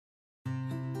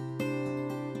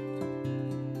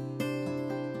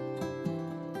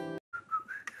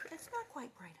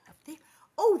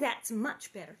that's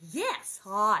much better. Yes,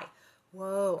 hi.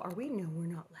 Whoa, are we? No, we're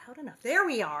not loud enough. There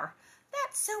we are.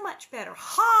 That's so much better.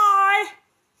 Hi.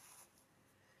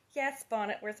 Yes,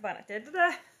 bonnet. Where's the bonnet?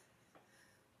 Da-da-da.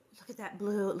 Look at that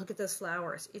blue. Look at those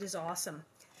flowers. It is awesome.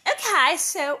 Okay,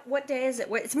 so what day is it?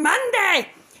 Wait, it's Monday.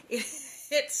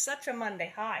 It's such a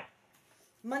Monday. Hi.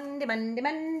 Monday, Monday,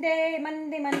 Monday,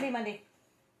 Monday, Monday, Monday.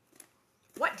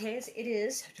 What day is it? It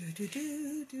is.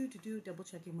 Double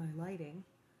checking my lighting.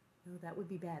 No, that would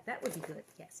be bad. That would be good.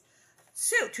 Yes.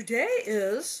 So today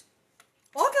is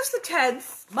August the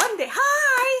 10th, Monday.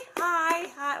 Hi, hi,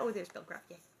 hi. Oh, there's Biography.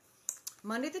 Yeah.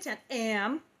 Monday the 10th,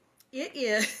 and it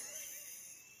is.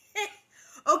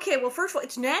 Okay, well, first of all,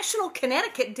 it's National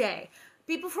Connecticut Day.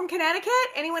 People from Connecticut?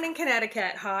 Anyone in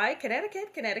Connecticut? Hi,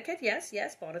 Connecticut, Connecticut. Yes,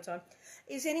 yes, bonnet's on.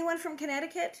 Is anyone from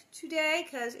Connecticut today?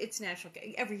 Because it's National.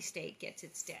 Every state gets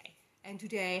its day, and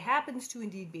today happens to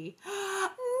indeed be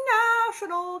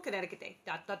National Connecticut Day. ...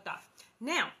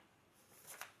 Now,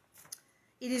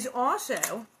 it is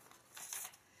also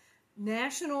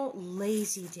National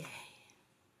Lazy Day.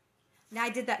 Now, I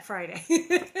did that Friday.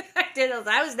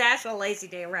 That was National Lazy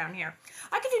Day around here.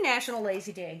 I could do National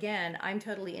Lazy Day again. I'm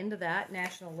totally into that.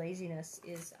 National Laziness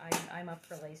is, I'm up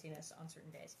for laziness on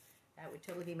certain days. That would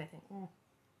totally be my thing.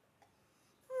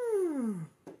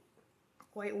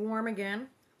 Quite warm again.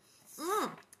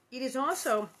 It is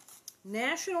also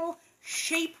National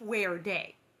Shapewear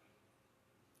Day.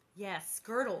 Yes,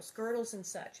 girdles and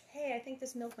such. Hey, I think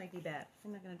this milk might be bad.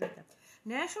 I'm not going to drink that.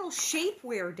 National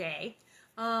Shapewear Day,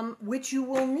 which you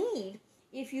will need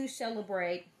if you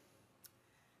celebrate.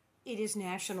 It is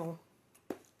National,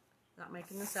 not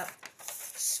making this up,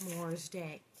 S'mores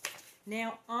Day.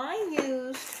 Now, I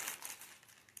used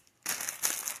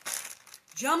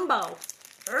jumbo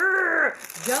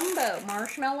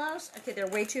marshmallows. Okay, they're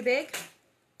way too big.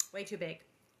 Way too big.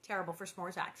 Terrible for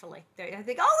s'mores, actually. I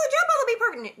think, oh, the jumbo will be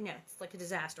perfect. No, it's like a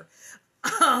disaster.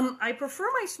 I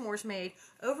prefer my s'mores made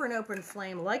over an open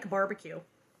flame like barbecue.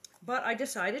 But I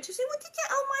decided to say, well,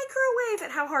 I'll microwave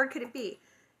it. How hard could it be?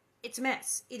 It's a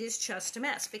mess. It is just a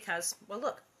mess because, well,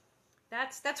 look,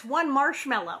 that's one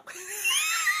marshmallow.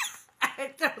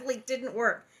 It totally didn't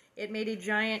work. It made a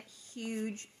giant,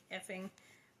 huge effing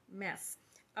mess.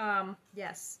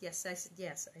 Yes, I said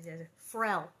yes. I did.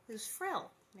 Frell. It was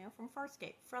Frell, from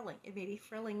Farscape. Frelling. It made a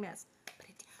frelling mess. But look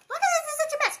at this. It's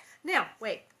such a mess. Now,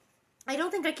 wait. I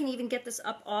don't think I can even get this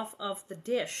up off of the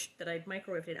dish that I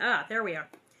microwaved it. Ah, there we are.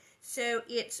 So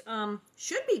it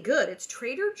should be good. It's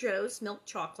Trader Joe's milk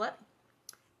chocolate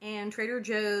and Trader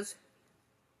Joe's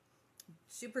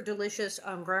super delicious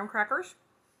graham crackers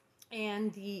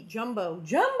and the jumbo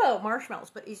marshmallows.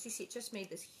 But as you see, it just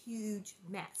made this huge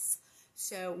mess.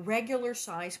 So regular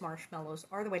size marshmallows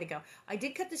are the way to go. I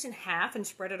did cut this in half and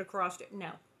spread it across. No,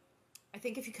 I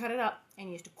think if you cut it up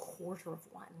and used a quarter of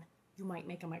one, you might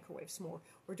make a microwave s'more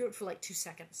or do it for like 2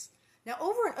 seconds. Now,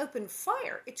 over an open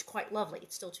fire, it's quite lovely.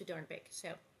 It's still too darn big.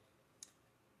 So,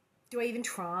 do I even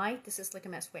try? This is like a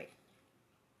mess. Wait.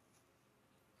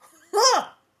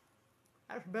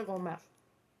 That's a big old mess.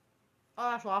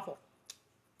 Oh, that's awful.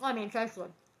 I mean, it tastes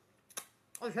good.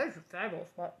 Oh, it tastes fabulous,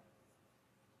 but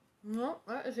no,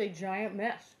 that is a giant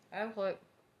mess. That's like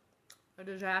a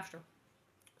disaster.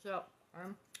 So,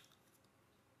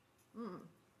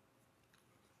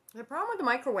 the problem with the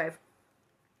microwave,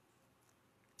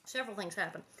 several things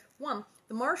happen. One,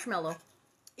 the marshmallow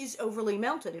is overly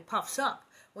melted. It puffs up.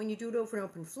 When you do it over an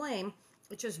open flame,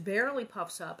 it just barely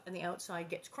puffs up and the outside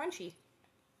gets crunchy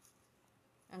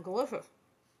and delicious.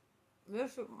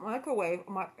 This microwave,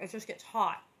 it just gets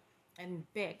hot and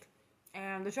big.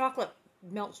 And the chocolate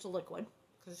melts to liquid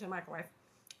because it's in a microwave.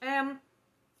 And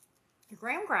the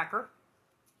graham cracker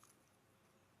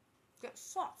gets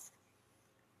soft.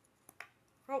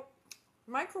 So,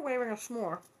 microwaving a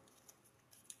s'more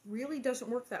really doesn't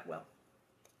work that well.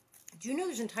 Do you know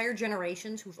there's entire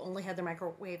generations who've only had their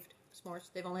microwaved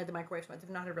s'mores? They've only had the microwave s'mores.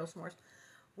 They've not had real s'mores.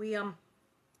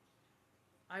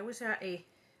 I was at a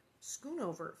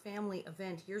Schoonover family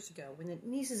event years ago when the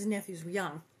nieces and nephews were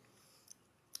young.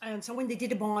 And so when they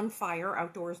did a bonfire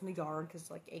outdoors in the yard,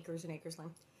 because like acres and acres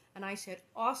land, and I said,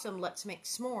 awesome, let's make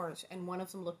s'mores. And one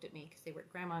of them looked at me, because they were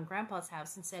at Grandma and Grandpa's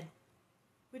house, and said,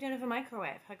 we don't have a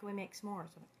microwave. How can we make s'mores?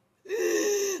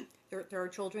 There are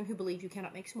children who believe you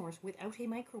cannot make s'mores without a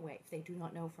microwave. They do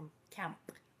not know from camp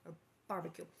or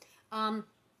barbecue.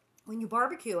 When you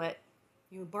barbecue it,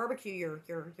 you barbecue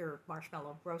your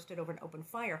marshmallow, roast it over an open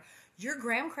fire. Your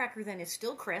graham cracker then is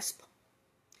still crisp.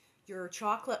 Your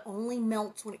chocolate only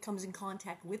melts when it comes in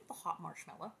contact with the hot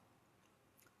marshmallow.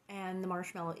 And the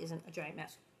marshmallow isn't a giant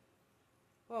mess.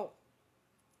 Oh.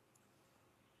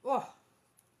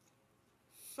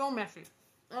 So messy.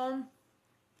 So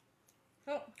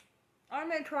I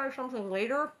may try something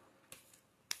later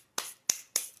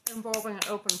involving an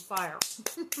open fire.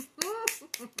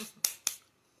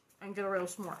 And get a real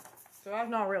s'more. So that's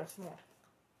not a real s'more.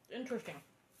 It's interesting,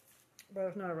 but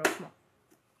it's not a real s'more.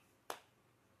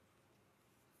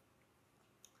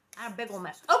 I have a big old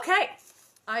mess. Okay,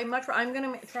 I'm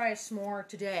gonna try a s'more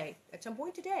today, at some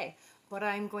point today. But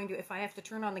I'm going to, if I have to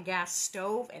turn on the gas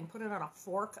stove and put it on a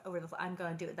fork over the, I'm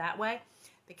gonna do it that way,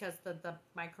 because the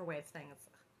microwave thing is.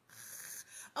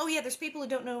 Oh yeah, there's people who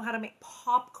don't know how to make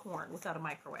popcorn without a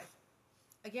microwave.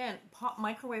 Again,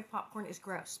 microwave popcorn is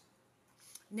gross.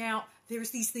 Now,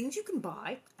 there's these things you can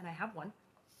buy, and I have one,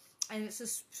 and it's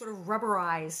this sort of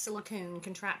rubberized silicone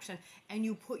contraption, and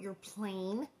you put your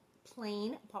plain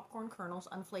popcorn kernels,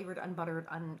 unflavored, unbuttered,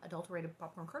 unadulterated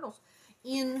popcorn kernels,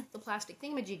 in the plastic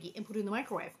thingamajiggy and put it in the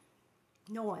microwave.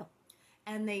 No oil.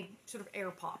 And they sort of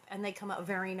air pop, and they come out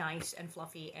very nice and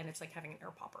fluffy, and it's like having an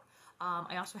air popper.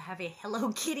 I also have a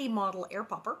Hello Kitty model air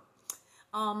popper.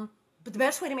 But the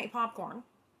best way to make popcorn,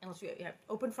 unless you have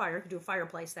open fire, you can do a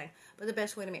fireplace thing, but the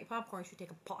best way to make popcorn is you take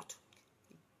a pot,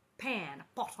 a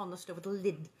pot on the stove with a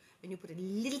lid, and you put a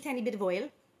little tiny bit of oil,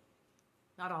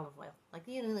 not olive oil, like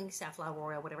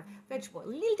safflower oil, whatever, vegetable oil,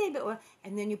 a little tiny bit of oil,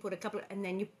 and then you put a couple, and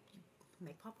then you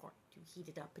make popcorn. You heat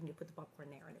it up and you put the popcorn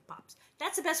there and it pops.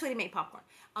 That's the best way to make popcorn.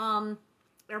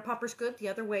 Air popper's good. The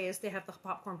other way is they have the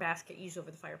popcorn basket used over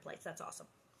the fireplace. That's awesome.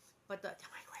 But the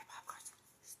microwave popcorn,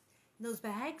 those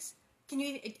bags, can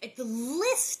you, the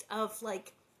list of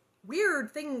like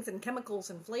weird things and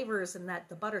chemicals and flavors and that,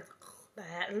 the butter,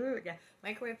 yeah,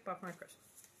 microwave popcorn is gross.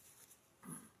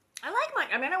 I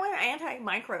went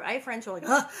anti-microwave. I have friends who are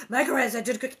like, microwaves, I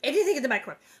did cook anything in the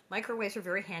microwave. Microwaves are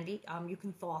very handy. You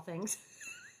can thaw things.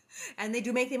 And they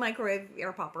do make the microwave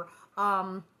air popper.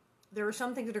 There are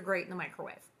some things that are great in the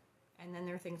microwave. And then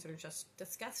there are things that are just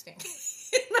disgusting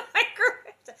in the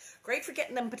microwave. Great for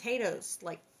getting them potatoes,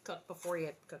 like, cooked before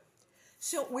you cook.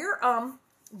 So we're,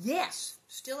 yes,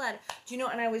 still at it. Do you know,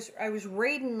 and I was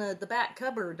raiding the back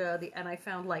cupboard, and I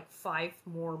found like 5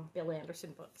 more Bill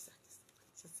Anderson books.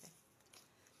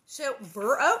 So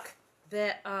Burr Oak,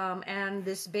 and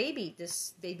this baby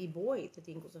boy that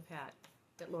the Ingalls have had,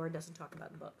 that Laura doesn't talk about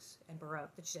in the books, and Burr Oak,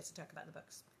 that she doesn't talk about in the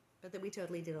books, but that we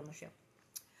totally did on the show.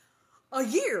 A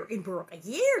year in Burr Oak, a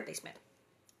year they spent.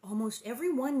 Almost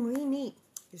everyone we meet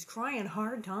is crying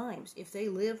hard times if they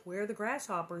live where the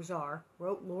grasshoppers are,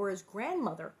 wrote Laura's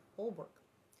grandmother, Holbrook.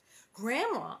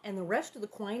 Grandma and the rest of the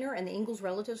Quiner and the Ingalls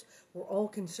relatives were all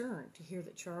concerned to hear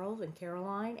that Charles and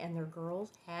Caroline and their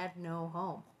girls had no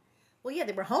home. Well, yeah,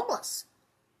 they were homeless.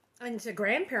 And the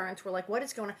grandparents were like, what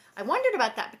is going on? I wondered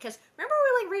about that because, remember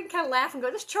we like read kind of laugh and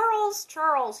go, this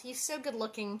Charles, he's so good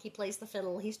looking. He plays the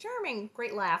fiddle. He's charming.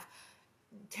 Great laugh.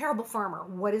 Terrible farmer.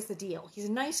 What is the deal? He's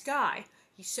a nice guy.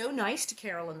 He's so nice to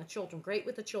Carol and the children. Great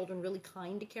with the children. Really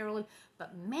kind to Carolyn.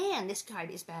 But man, this guy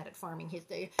is bad at farming. His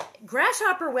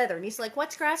grasshopper weather. And he's like,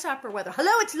 what's grasshopper weather?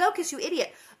 Hello, it's locust, you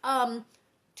idiot.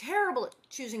 Terrible at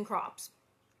choosing crops.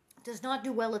 Does not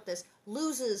do well at this,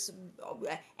 loses,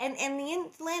 and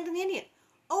the land and the Indian.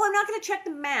 Oh, I'm not going to check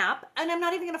the map, and I'm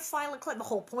not even going to file a claim. The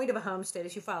whole point of a homestead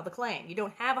is you file the claim. You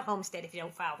don't have a homestead if you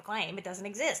don't file the claim. It doesn't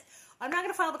exist. I'm not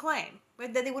going to file the claim.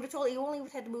 But then they would have told you only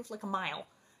had to move like a mile.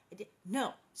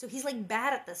 No. So he's like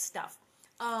bad at this stuff.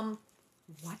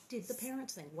 What did the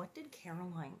parents think? What did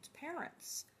Caroline's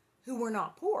parents, who were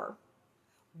not poor,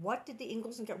 what did the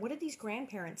Ingalls and what did these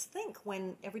grandparents think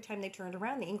when every time they turned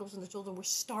around, the Ingalls and the children were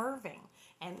starving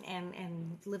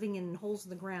and living in holes in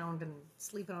the ground and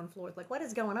sleeping on floors? Like, what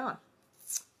is going on?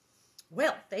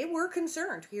 Well, they were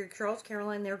concerned. Here, Charles,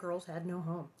 Caroline, their girls had no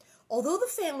home. Although the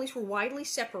families were widely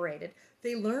separated,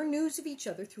 they learned news of each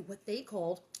other through what they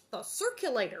called the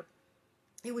circulator.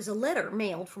 It was a letter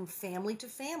mailed from family to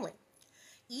family.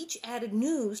 Each added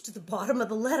news to the bottom of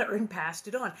the letter and passed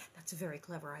it on. That's a very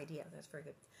clever idea. That's very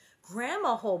good.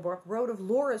 Grandma Holbrook wrote of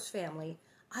Laura's family,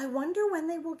 I wonder when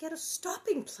they will get a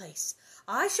stopping place.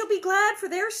 I shall be glad for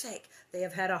their sake. They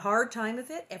have had a hard time of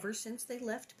it ever since they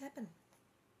left Pepin.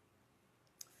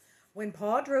 When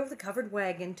Pa drove the covered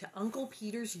wagon to Uncle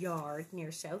Peter's yard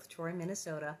near South Troy,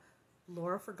 Minnesota,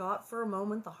 Laura forgot for a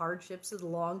moment the hardships of the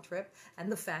long trip and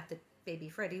the fact that baby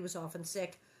Freddie was often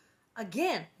sick.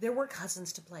 Again, there were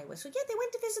cousins to play with. So yeah, they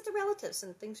went to visit the relatives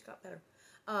and things got better.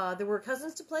 There were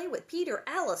cousins to play with. Peter,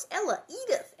 Alice, Ella,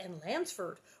 Edith, and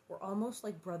Lansford were almost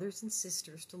like brothers and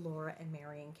sisters to Laura and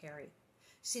Mary and Carrie.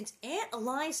 Since Aunt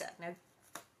Eliza, now,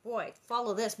 boy,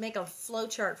 follow this, make a flow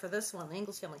chart for this one, the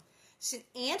Ingalls family. Since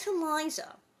Aunt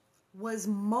Eliza was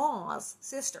Ma's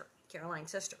sister,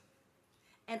 Caroline's sister,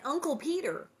 and Uncle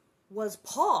Peter was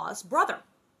Pa's brother,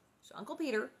 So Uncle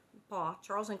Peter, Pa,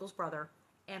 Charles Ingalls' brother,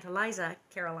 Aunt Eliza,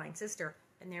 Caroline's sister,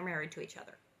 and they're married to each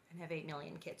other and have 8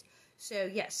 million kids. So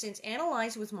yes, since Aunt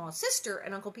Eliza was Ma's sister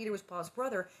and Uncle Peter was Pa's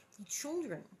brother, the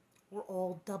children were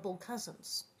all double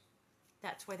cousins.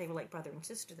 That's why they were like brother and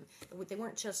sister. They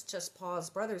weren't just Pa's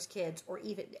brother's kids or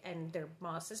even and their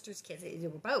Ma's sister's kids. They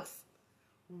were both.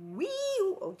 Wee!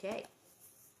 Okay.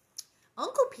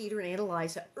 Uncle Peter and Aunt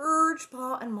Eliza urged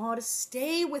Pa and Ma to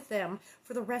stay with them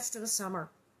for the rest of the summer.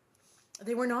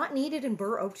 They were not needed in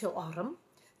Burr Oak till autumn.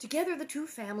 Together, the two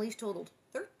families totaled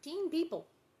 13 people.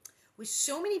 With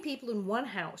so many people in one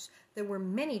house, there were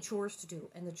many chores to do,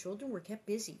 and the children were kept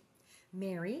busy.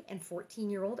 Mary and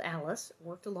 14-year-old Alice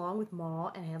worked along with Ma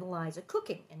and Aunt Eliza,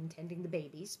 cooking and tending the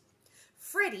babies.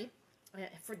 Freddie,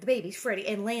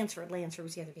 and Lancer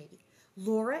was the other baby.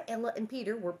 Laura, Ella, and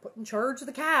Peter were put in charge of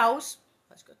the cows.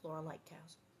 That's good. Laura liked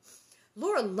cows.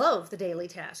 Laura loved the daily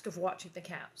task of watching the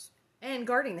cows and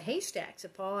guarding the haystacks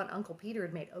that Pa and Uncle Peter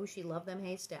had made. Oh, she loved them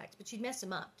haystacks, but she'd mess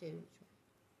them up, too.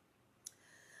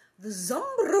 The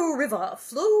Zumbro River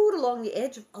flowed along the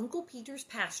edge of Uncle Peter's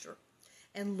pasture,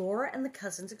 and Laura and the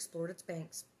cousins explored its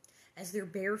banks. As their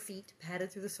bare feet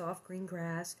padded through the soft green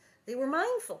grass, they were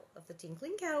mindful of the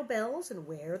tinkling cowbells and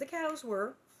where the cows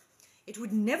were. It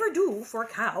would never do for a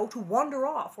cow to wander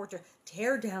off or to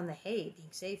tear down the hay,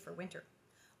 being safe for winter.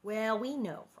 Well, we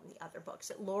know from the other books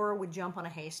that Laura would jump on a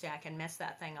haystack and mess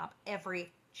that thing up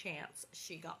every chance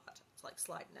she got. It's like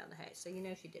sliding down the hay. So you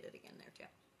know she did it again there, too.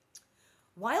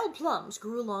 Wild plums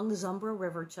grew along the Zumbro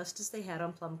River just as they had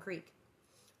on Plum Creek.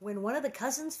 When one of the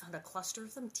cousins found a cluster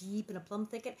of them deep in a plum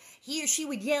thicket, he or she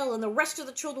would yell and the rest of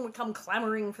the children would come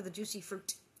clamoring for the juicy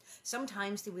fruit.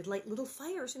 Sometimes they would light little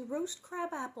fires and roast crab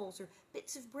apples or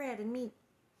bits of bread and meat.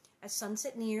 As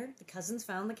sunset neared, the cousins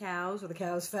found the cows, or the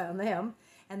cows found them,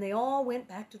 and they all went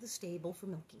back to the stable for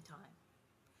milking time.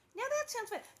 Now that sounds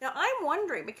fun. Now I'm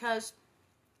wondering, because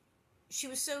she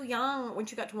was so young when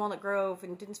she got to Walnut Grove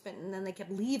and and then they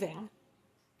kept leaving,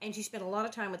 and she spent a lot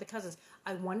of time with the cousins.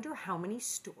 I wonder how many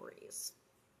stories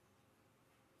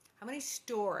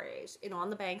on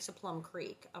the banks of Plum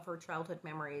Creek of her childhood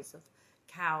memories of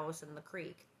cows and the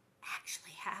creek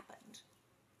actually happened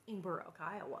in Burr Oak,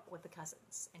 Iowa with the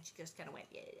cousins. And she just kind of went,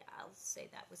 yeah, I'll say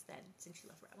that was then, since she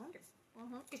left. I wonder.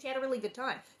 Because she had a really good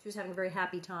time. She was having a very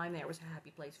happy time there. It was a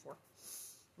happy place for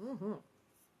her.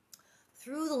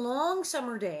 Through the long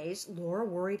summer days, Laura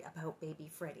worried about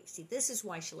baby Freddie. See, this is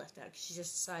why she left out. She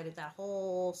just decided that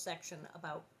whole section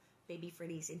about baby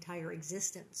Freddie's entire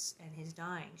existence and his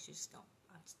dying. She just, no,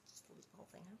 I'll just leave the whole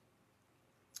thing out.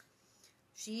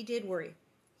 She did worry.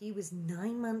 He was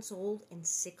 9 months old and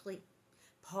sickly.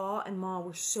 Pa and Ma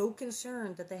were so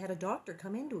concerned that they had a doctor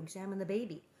come in to examine the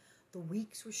baby. The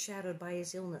weeks were shadowed by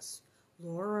his illness.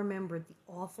 Laura remembered the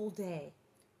awful day.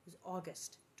 It was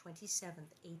August 27th,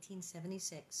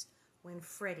 1876, when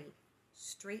Freddie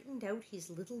straightened out his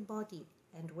little body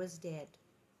and was dead.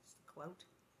 That's the quote.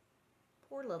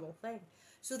 Poor little thing.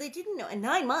 So they didn't know. And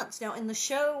 9 months. Now, in the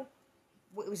show,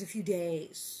 it was a few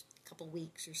days, a couple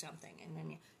weeks or something. And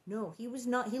then, no, he was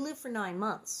not. He lived for 9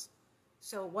 months.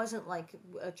 So it wasn't like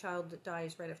a child that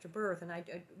dies right after birth. And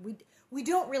we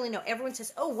don't really know. Everyone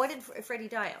says, oh, what did Freddie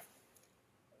die of?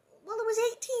 Well, it was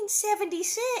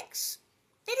 1876.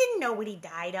 They didn't know what he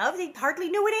died of. They hardly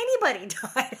knew what anybody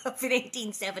died of in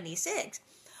 1876.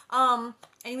 And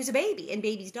he was a baby, and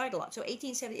babies died a lot. So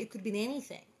 1870, it could have been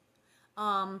anything.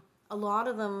 A lot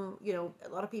of them, a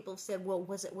lot of people have said, well,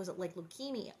 was it like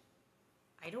leukemia?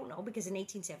 I don't know, because in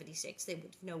 1876, there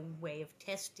was no way of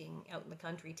testing out in the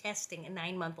country, testing a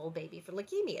 9-month-old baby for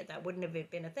leukemia. That wouldn't have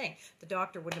been a thing. The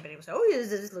doctor wouldn't have been able to say, oh,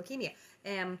 this is leukemia.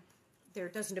 There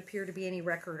doesn't appear to be any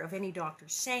record of any doctor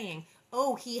saying,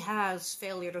 oh, he has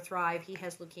failure to thrive, he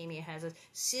has leukemia,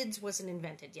 SIDS wasn't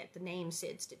invented yet. The name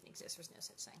SIDS didn't exist. There's no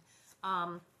such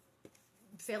thing.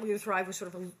 Failure to thrive was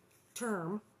sort of a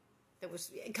term that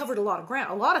covered a lot of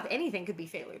ground. A lot of anything could be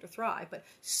failure to thrive, but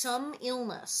some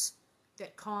illness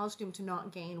that caused him to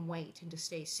not gain weight and to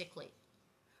stay sickly.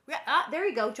 There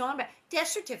you go, John. Death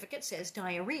certificate says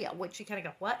diarrhea, which you kind of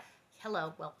go, what?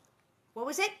 Hello, well, what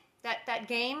was it? That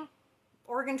game?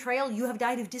 Oregon Trail, you have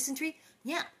died of dysentery?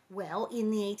 Yeah, well, in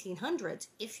the 1800s,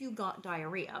 if you got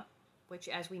diarrhea, which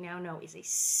as we now know is a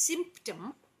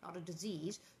symptom, not a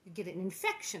disease, you get an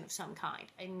infection of some kind,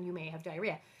 and you may have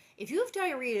diarrhea. If you have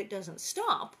diarrhea that doesn't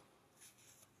stop,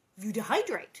 you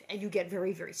dehydrate, and you get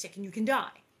very, very sick, and you can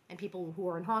die. And people who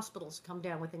are in hospitals come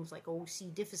down with things like C.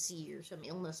 difficile or some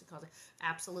illness that causes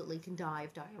absolutely can die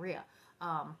of diarrhea.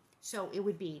 So it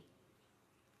would be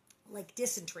like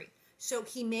dysentery. So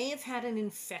he may have had an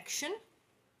infection,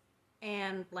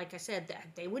 and like I said,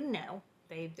 they wouldn't know.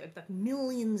 The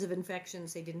millions of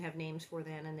infections they didn't have names for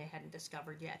then, and they hadn't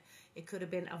discovered yet. It could have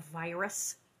been a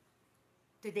virus.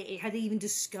 Had they even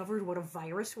discovered what a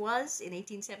virus was in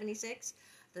 1876?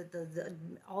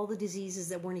 All the diseases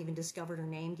that weren't even discovered or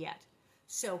named yet.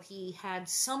 So he had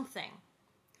something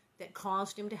that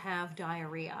caused him to have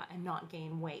diarrhea and not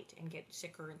gain weight and get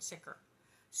sicker and sicker.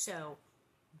 So,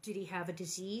 did he have a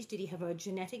disease? Did he have a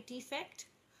genetic defect?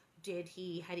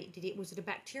 Was it a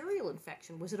bacterial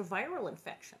infection? Was it a viral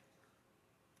infection?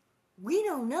 We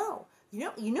don't know.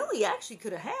 You know he actually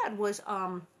could have had was,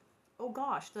 the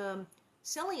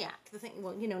celiac. The thing,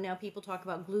 well, now people talk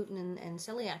about gluten and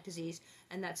celiac disease,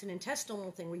 and that's an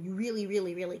intestinal thing where you really,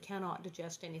 really, really cannot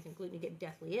digest anything gluten. You get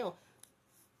deathly ill.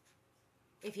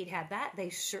 If he'd had that,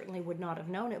 they certainly would not have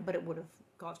known it, but it would have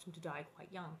caused him to die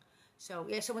quite young. So,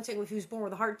 yeah, someone saying, well, if he was born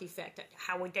with a heart defect,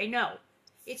 how would they know?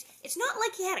 It's not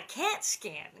like he had a CAT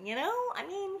scan, I mean,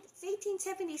 it's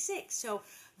 1876, so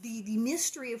the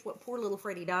mystery of what poor little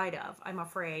Freddie died of, I'm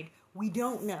afraid, we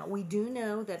don't know. We do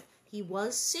know that he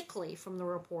was sickly from the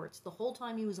reports the whole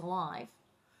time he was alive,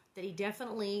 that he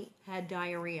definitely had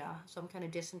diarrhea, some kind of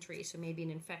dysentery, so maybe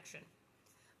an infection.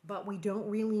 But we don't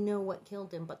really know what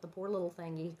killed him, but the poor little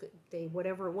thing,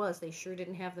 whatever it was, they sure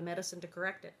didn't have the medicine to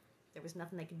correct it. There was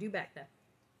nothing they could do back then.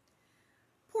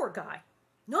 Poor guy.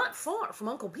 Not far from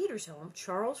Uncle Peter's home,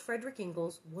 Charles Frederick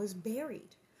Ingalls was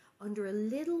buried under a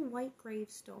little white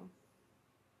gravestone.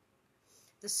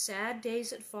 The sad days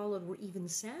that followed were even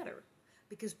sadder,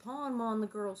 because Pa and Ma and the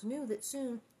girls knew that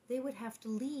soon they would have to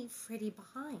leave Freddie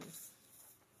behind.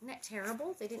 Isn't that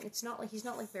terrible? He's not like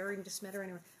buried in DeSmet or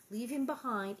anywhere. Leave him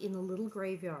behind in the little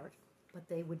graveyard, but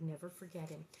they would never forget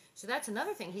him. So that's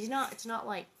another thing. It's not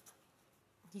like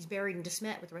he's buried in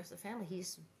DeSmet with the rest of the family.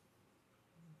 He's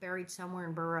buried somewhere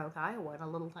in Burr Oak, Iowa, in a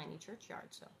little tiny churchyard.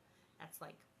 So that's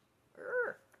like,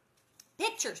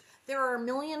 pictures. There are a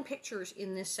million pictures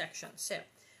in this section. So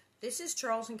this is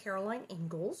Charles and Caroline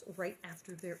Ingalls right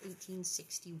after their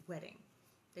 1860 wedding.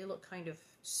 They look kind of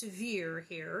severe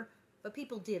here, but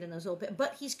people did in those old.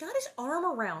 But he's got his arm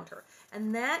around her,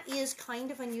 and that is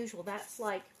kind of unusual. That's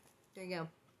like, there you go.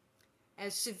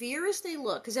 As severe as they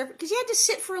look, because you had to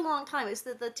sit for a long time. It's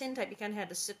the tin type. You kind of had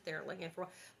to sit there like for a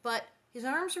while. But his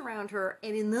arms around her,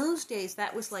 and in those days,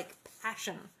 that was like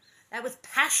passion. That was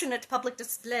passionate public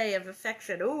display of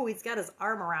affection. Oh, he's got his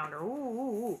arm around her.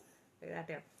 Ooh. Look at that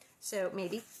there. So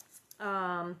maybe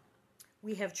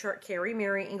we have Carrie,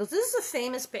 Mary Ingalls. This is a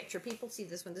famous picture. People see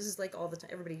this one. This is like all the time.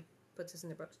 Everybody puts this in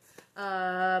their books.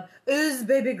 Is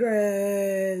baby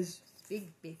Grace.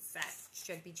 Big, fat,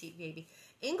 chubby, cheap baby.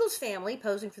 Ingalls family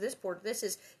posing for this portrait. This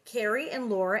is Carrie and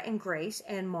Laura and Grace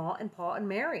and Ma and Pa and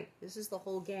Mary. This is the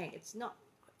whole gang. It's not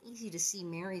easy to see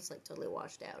Mary's like totally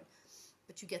washed out,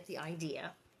 but you get the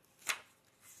idea.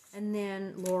 And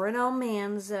then Laura and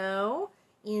Almanzo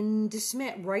in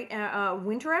DeSmet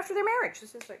winter after their marriage.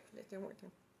 This is like they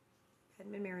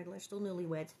hadn't been married, they're still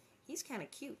newlyweds. He's kind of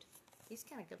cute. He's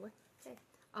kind of good looking.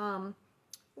 Okay.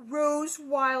 Rose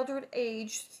Wilder at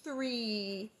age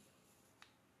 3.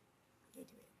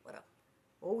 What up?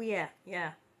 Oh, yeah.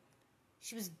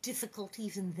 She was difficult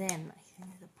even then. I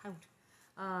think the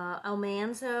pout.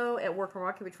 Almanzo at work on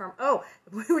Rocky Ridge Farm. Oh,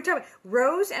 we were talking about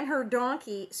Rose and her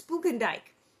donkey,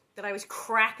 Spookendike, that I was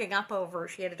cracking up over.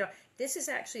 She had a dog. This is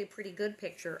actually a pretty good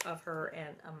picture of her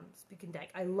and Spookendike.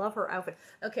 I love her outfit.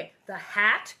 Okay, the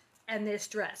hat and this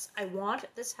dress. I want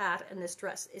this hat and this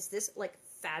dress. Is this, like,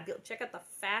 fabulous? Check out the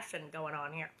fashion going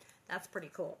on here. That's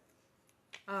pretty cool.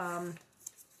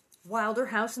 Wilder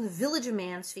House in the village of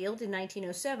Mansfield in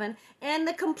 1907, and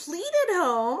the completed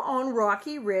home on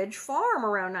Rocky Ridge Farm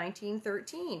around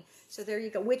 1913. So there you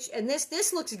go.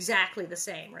 This looks exactly the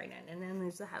same right now. And then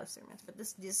there's the house there, but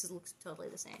this looks totally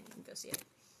the same. You can go see it.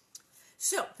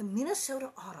 So the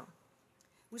Minnesota autumn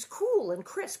was cool and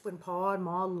crisp when Pa and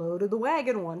Ma loaded the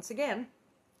wagon once again.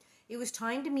 It was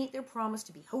time to meet their promise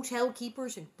to be hotel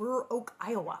keepers in Burr Oak,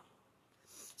 Iowa.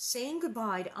 Saying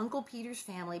goodbye to Uncle Peter's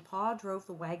family, Pa drove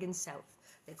the wagon south.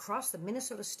 They crossed the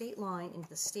Minnesota state line into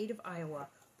the state of Iowa.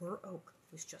 Burr Oak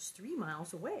was just 3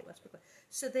 miles away.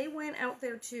 So they went out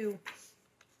there to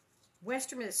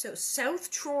western Minnesota,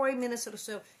 South Troy, Minnesota.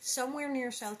 So somewhere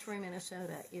near South Troy,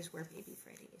 Minnesota is where baby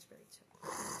Freddie is buried.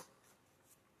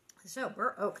 So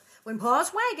Burr Oak. When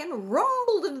Pa's wagon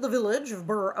rumbled into the village of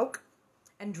Burr Oak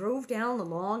and drove down the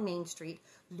long main street,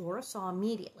 Laura saw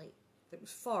immediately that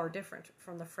was far different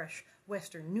from the fresh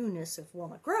western newness of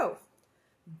Walnut Grove.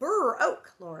 Burr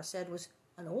Oak, Laura said, was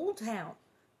an old town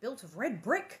built of red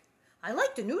brick. I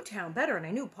liked the new town better, and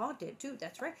I knew Pa did too.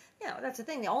 That's right. Yeah, that's the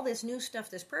thing. All this new stuff,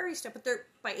 this prairie stuff, but they're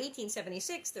by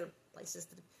 1876, they're places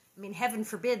that, I mean, heaven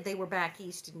forbid they were back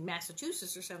east in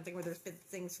Massachusetts or something where there's been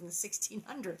things from the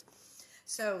 1600s.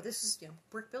 So this is,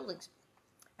 brick buildings.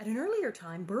 At an earlier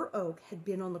time, Burr Oak had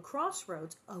been on the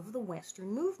crossroads of the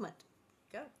Western movement.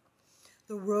 Go.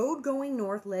 The road going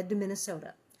north led to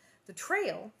Minnesota. The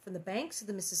trail from the banks of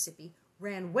the Mississippi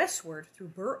ran westward through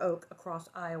Burr Oak across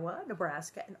Iowa,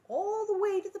 Nebraska, and all the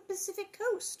way to the Pacific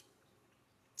coast.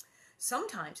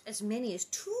 Sometimes as many as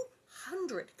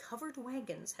 200 covered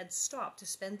wagons had stopped to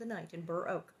spend the night in Burr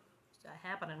Oak. It's a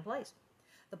happening place.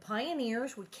 The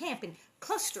pioneers would camp in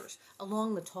clusters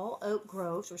along the tall oak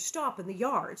groves or stop in the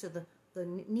yards of the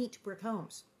neat brick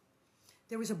homes.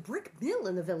 There was a brick mill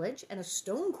in the village and a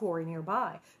stone quarry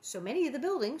nearby, so many of the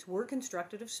buildings were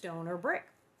constructed of stone or brick.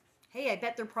 Hey, I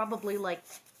bet they're probably,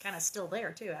 kind of still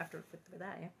there, too, after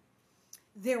that, yeah?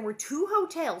 There were 2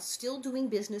 hotels still doing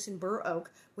business in Burr Oak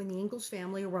when the Ingalls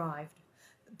family arrived.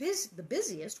 The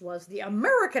busiest was the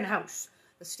American House.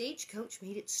 The stagecoach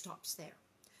made its stops there.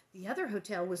 The other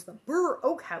hotel was the Burr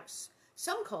Oak House.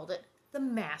 Some called it the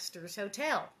Masters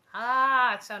Hotel.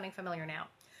 Ah, it's sounding familiar now.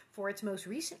 For its most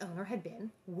recent owner had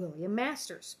been William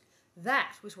Masters.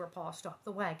 That was where Pa stopped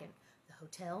the wagon. The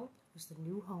hotel was the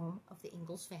new home of the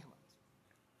Ingalls family.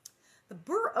 The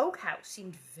Burr Oak House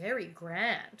seemed very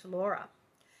grand to Laura.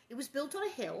 It was built on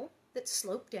a hill that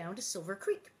sloped down to Silver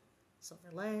Creek.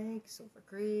 Silver Lake, Silver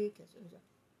Creek.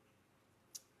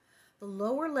 The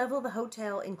lower level of the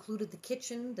hotel included the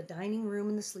kitchen, the dining room,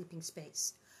 and the sleeping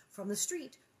space. From the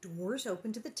street, doors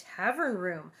opened to the tavern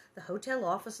room, the hotel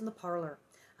office, and the parlor.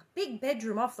 A big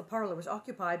bedroom off the parlor was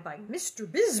occupied by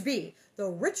Mr. Bisbee, the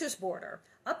richest boarder.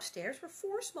 Upstairs were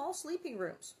 4 small sleeping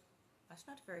rooms. That's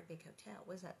not a very big hotel,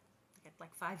 was it? They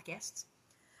had 5 guests.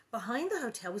 Behind the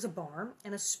hotel was a barn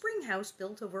and a spring house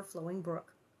built over a flowing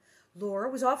brook. Laura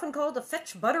was often called to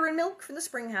fetch butter and milk from the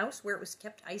spring house, where it was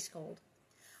kept ice cold.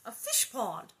 A fish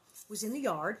pond was in the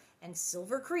yard, and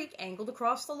Silver Creek angled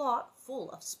across the lot,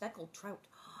 full of speckled trout.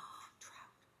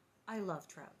 Trout. I love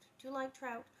trout. Do you like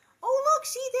trout? Oh, look,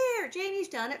 see there. Jamie's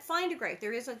done it. Find a grave.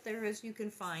 There is, you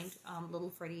can find little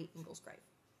Freddie Ingalls' grave.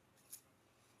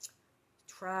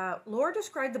 Trout. Laura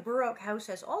described the Burr Oak House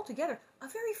as altogether a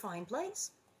very fine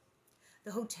place.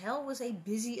 The hotel was a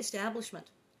busy establishment.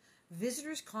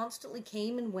 Visitors constantly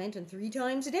came and went, and 3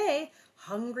 times a day,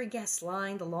 hungry guests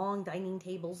lined the long dining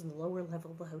tables in the lower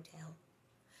level of the hotel.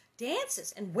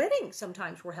 Dances and weddings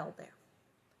sometimes were held there.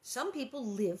 Some people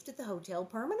lived at the hotel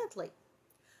permanently.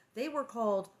 They were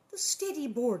called the steady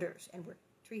boarders and were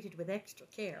treated with extra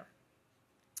care.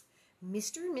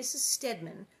 Mr. and Mrs.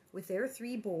 Stedman, with their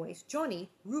 3 boys, Johnny,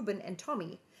 Reuben, and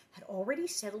Tommy, had already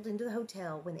settled into the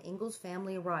hotel when the Ingalls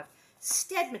family arrived.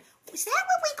 Stedman, is that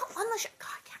what we call on the show? God,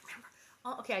 I can't remember.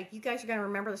 Okay, you guys are going to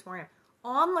remember this morning.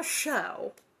 On the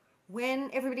show, when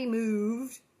everybody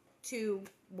moved to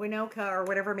Winoka or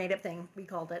whatever made-up thing we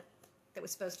called it, that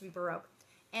was supposed to be Burr Oak,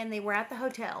 and they were at the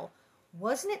hotel,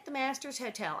 wasn't it the Masters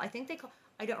Hotel? I think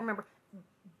I don't remember.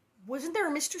 Wasn't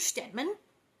there a Mr. Stedman?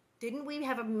 Didn't we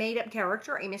have a made-up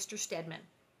character, a Mr. Stedman?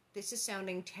 This is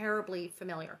sounding terribly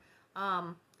familiar.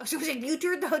 So you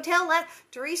toured the hotel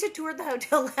Teresa toured the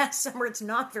hotel last summer. It's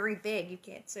not very big. You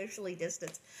can't socially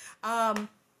distance.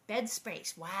 Bed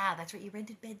space. Wow, that's right. You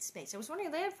rented bed space. I was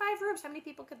wondering, they had 5 rooms. How many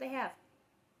people could they have?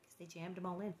 Because they jammed them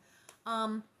all in.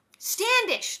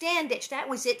 Standish. That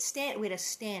was it. We had a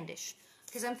Standish.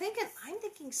 Because I'm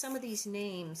thinking some of these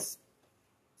names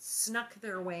snuck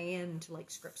their way into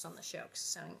scripts on the show. Because it's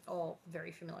sounding all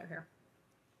very familiar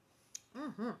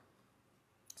here.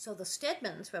 So the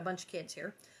Stedmans, we have a bunch of kids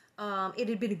here, it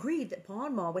had been agreed that Pa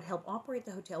and Ma would help operate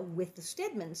the hotel with the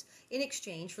Stedmans in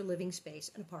exchange for living space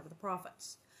and a part of the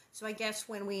profits. So I guess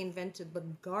when we invented the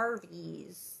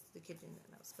Garveys, the kid didn't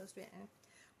know that was supposed to be,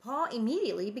 Pa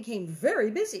immediately became very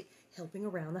busy helping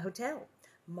around the hotel.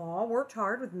 Ma worked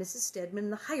hard with Mrs. Stedman,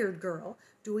 the hired girl,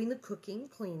 doing the cooking,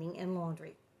 cleaning, and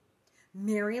laundry.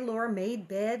 Mary and Laura made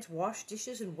beds, washed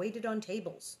dishes, and waited on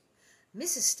tables.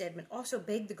 Mrs. Stedman also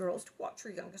begged the girls to watch her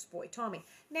youngest boy, Tommy.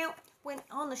 Now, when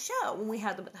we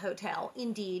had them at the hotel,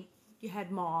 indeed, you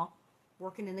had Ma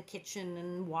working in the kitchen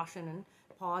and washing, and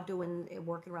Pa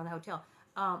working around the hotel.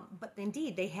 But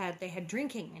indeed, they had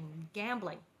drinking and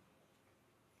gambling.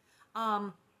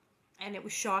 And it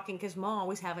was shocking because Ma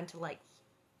was having to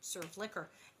serve liquor,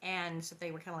 and so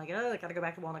they were kind of I got to go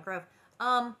back to Walnut Grove.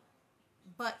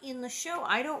 But in the show,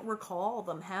 I don't recall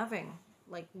them having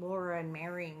Laura and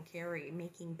Mary and Carrie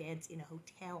making beds in a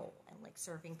hotel and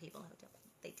serving people in a hotel.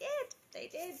 They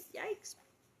did. Yikes.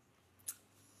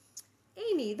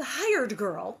 Amy, the hired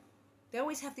girl, They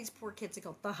always have these poor kids that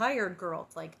go, the hired girl.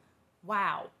 It's like,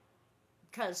 wow.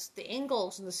 Because the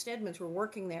Ingalls and the Stedmans were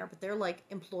working there, but they're like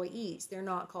employees. They're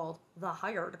not called the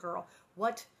hired girl.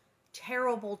 What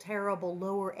terrible, terrible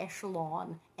lower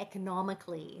echelon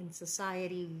economically and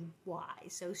society-wise,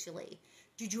 socially,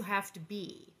 did you have to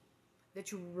be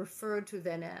that you referred to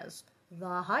then as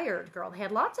the hired girl? They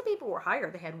had lots of people who were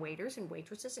hired. They had waiters and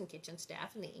waitresses and kitchen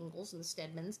staff and the Ingalls and the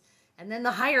Stedmans. And then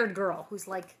the hired girl who's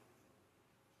like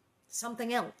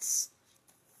something else.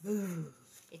 Ugh.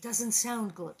 It doesn't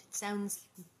sound good. It sounds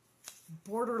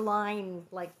borderline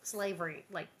like slavery.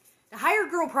 Like, the hired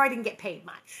girl probably didn't get paid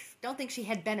much. Don't think she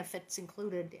had benefits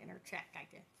included in her check, I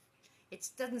guess. It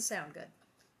doesn't sound good.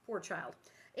 Poor child.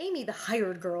 Amy, the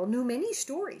hired girl, knew many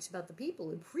stories about the people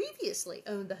who previously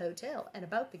owned the hotel and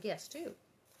about the guests, too.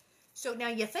 So now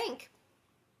you think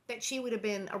that she would have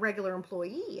been a regular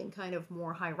employee and kind of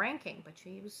more high-ranking, but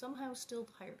she was somehow still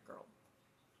the hired girl.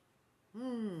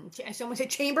 Someone said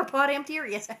chamber pot emptier?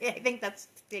 Yes, I think that's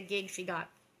the gig she got.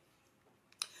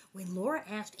 When Laura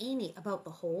asked Amy about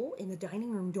the hole in the dining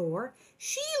room door,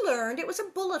 she learned it was a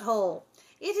bullet hole.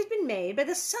 It had been made by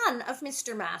the son of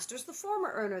Mr. Masters, the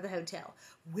former owner of the hotel.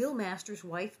 Will Masters'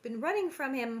 wife had been running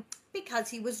from him because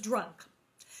he was drunk.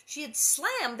 She had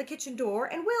slammed the kitchen door,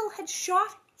 and Will had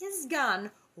shot his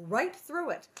gun right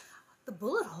through it. The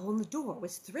bullet hole in the door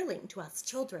was thrilling to us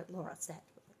children, Laura said.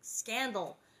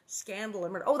 Scandal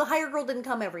and murder. Oh, the hired girl didn't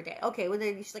come every day. Okay, well,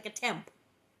 she's like a temp.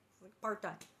 Like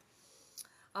part-time.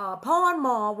 Pa and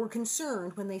Ma were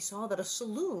concerned when they saw that a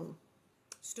saloon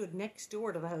stood next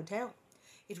door to the hotel.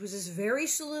 It was this very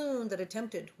saloon that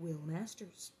attempted Will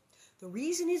Masters. The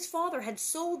reason his father had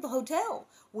sold the hotel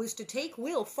was to take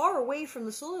Will far away from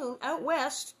the saloon out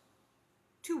west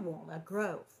to Walnut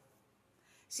Grove.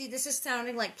 See, this is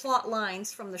sounding like plot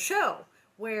lines from the show,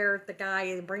 where the guy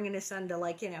is bringing his son to,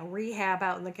 rehab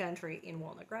out in the country in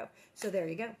Walnut Grove. So there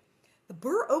you go. The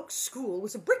Burr Oaks School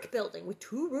was a brick building with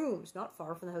 2 rooms not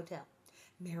far from the hotel.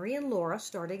 Mary and Laura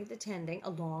started attending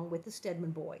along with the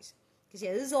Stedman boys. Because,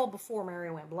 this is all before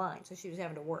Mary went blind, so she was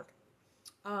having to work.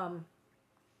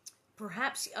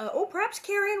 Perhaps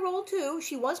Carrie enrolled too.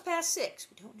 She was past 6.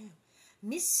 We don't know.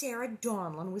 Miss Sarah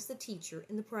Donlin was the teacher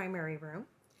in the primary room.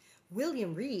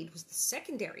 William Reed was the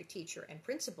secondary teacher and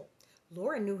principal.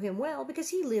 Laura knew him well because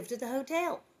he lived at the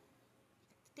hotel.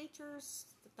 The teachers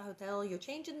at the hotel, you're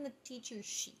changing the teacher's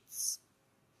sheets,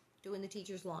 doing the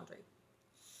teacher's laundry.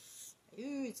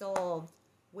 Ooh, it's all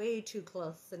way too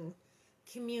close and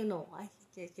communal.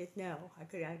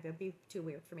 It'd be too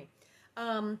weird for me.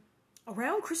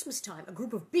 Around Christmas time, a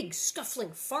group of big,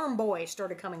 scuffling farm boys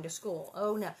started coming to school.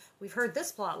 Oh no, we've heard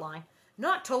this plot line.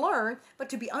 Not to learn, but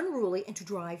to be unruly and to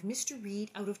drive Mr.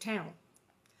 Reed out of town.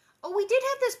 Oh, we did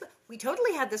have this. We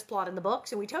totally had this plot in the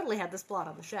books, and we totally had this plot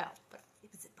on the show. But it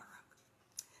was at Burr Oak.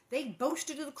 They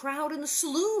boasted to the crowd in the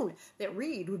saloon that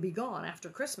Reed would be gone after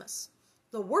Christmas.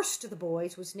 The worst of the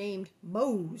boys was named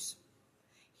Mose.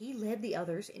 He led the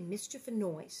others in mischief and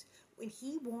noise. When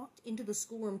he walked into the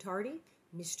schoolroom tardy,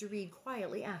 Mr. Reed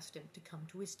quietly asked him to come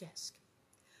to his desk.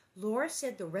 Laura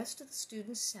said the rest of the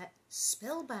students sat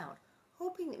spellbound,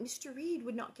 hoping that Mr. Reed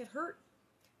would not get hurt.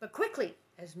 But quickly,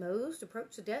 as Mose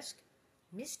approached the desk,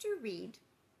 Mr. Reed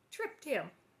tripped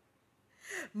him.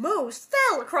 Mose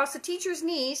fell across the teacher's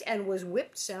knees and was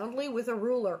whipped soundly with a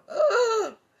ruler.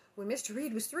 When Mr.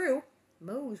 Reed was through,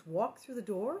 Mose walked through the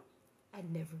door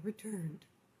and never returned,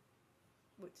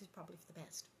 which is probably for the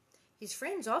best. His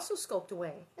friends also skulked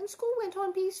away, and school went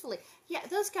on peacefully. Yeah,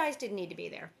 those guys didn't need to be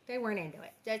there. They weren't into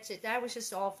it. That's it. That was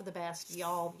just all for the best.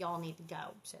 Y'all need to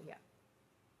go. So, yeah.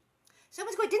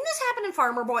 Someone's going, didn't this happen in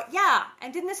Farmer Boy? Yeah.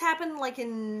 And didn't this happen,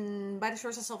 by the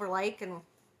shores of Silver Lake? And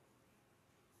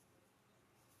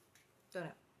don't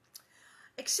know.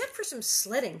 Except for some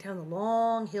sledding down the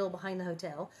long hill behind the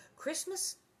hotel,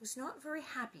 Christmas was not very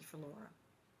happy for Laura.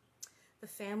 The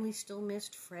family still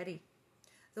missed Freddie,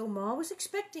 though Ma was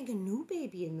expecting a new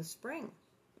baby in the spring.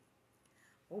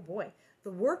 Oh boy,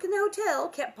 the work in the hotel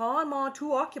kept Pa and Ma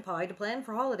too occupied to plan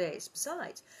for holidays.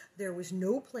 Besides, there was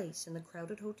no place in the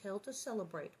crowded hotel to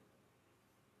celebrate.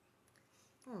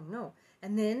 Oh no.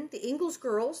 And then the Ingalls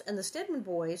girls and the Stedman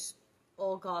boys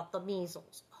all got the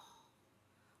measles,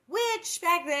 which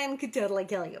back then could totally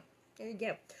kill you. There you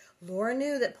go. Laura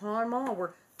knew that Pa and Ma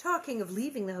were talking of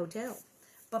leaving the hotel.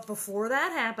 But before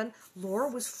that happened, Laura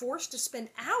was forced to spend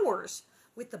hours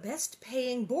with the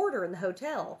best-paying boarder in the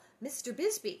hotel, Mr.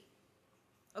 Bisbee.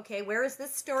 Okay, where is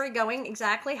this story going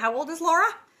exactly? How old is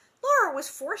Laura? Laura was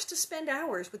forced to spend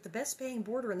hours with the best-paying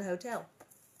boarder in the hotel.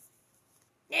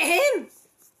 Ahem!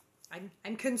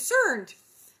 I'm concerned.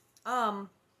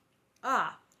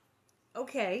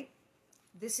 Okay.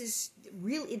 This is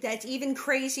really, that's even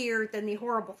crazier than the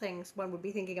horrible things one would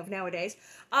be thinking of nowadays.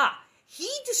 He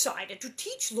decided to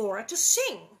teach Laura to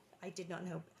sing. I did not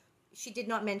know. She did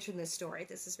not mention this story.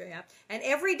 This is very apt. And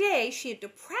every day she had to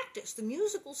practice the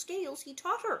musical scales he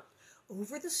taught her.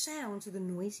 Over the sounds of the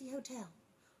noisy hotel,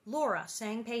 Laura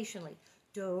sang patiently,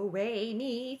 do, re,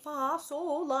 mi, fa,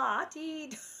 sol, la,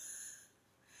 ti.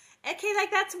 Okay,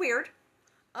 like, that's weird.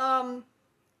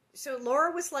 So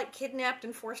Laura was, like, kidnapped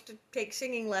and forced to take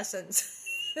singing lessons.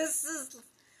 This is...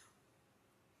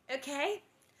 Okay.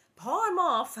 Pa and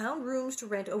Ma found rooms to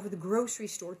rent over the grocery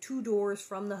store 2 doors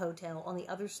from the hotel on the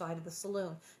other side of the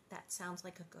saloon. That sounds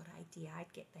like a good idea.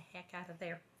 I'd get the heck out of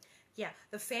there. Yeah,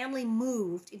 the family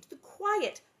moved into the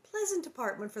quiet, pleasant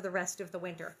apartment for the rest of the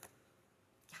winter.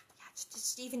 Yeah, it's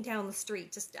just even down the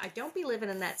street. Just, I don't be living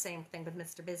in that same thing with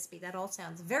Mr. Bisbee. That all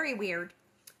sounds very weird.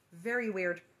 Very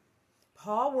weird.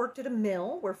 Pa worked at a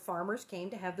mill where farmers came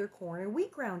to have their corn and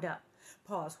wheat ground up.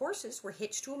 Pa's horses were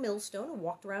hitched to a millstone and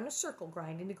walked around in a circle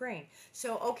grinding the grain.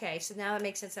 So, okay, so now that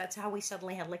makes sense. That's how we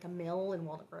suddenly had, like, a mill in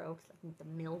Walnut Grove, like the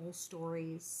mill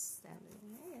stories.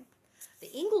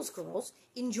 The Ingalls girls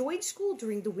enjoyed school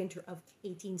during the winter of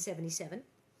 1877.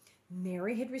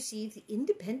 Mary had received the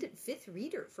Independent Fifth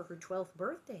Reader for her 12th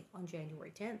birthday on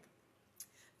January 10th.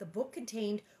 The book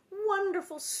contained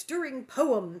wonderful, stirring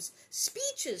poems,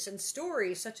 speeches, and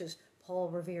stories such as Paul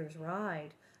Revere's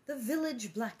Ride, The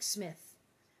Village Blacksmith,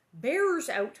 Bears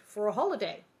Out for a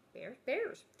Holiday,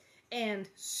 bears, and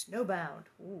Snowbound.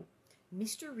 Ooh.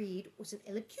 Mr. Reed was an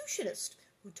elocutionist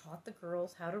who taught the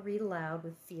girls how to read aloud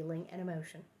with feeling and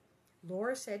emotion.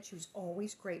 Laura said she was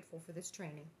always grateful for this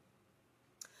training.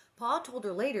 Pa told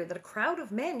her later that a crowd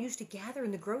of men used to gather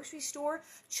in the grocery store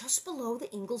just below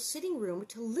the Ingalls sitting room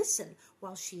to listen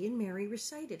while she and Mary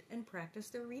recited and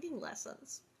practiced their reading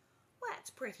lessons. Well, that's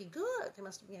pretty good. They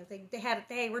must have,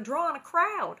 they were drawing a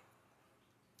crowd.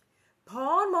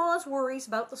 Pa and Ma's worries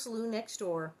about the saloon next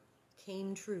door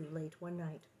came true late one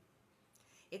night.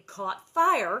 It caught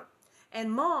fire,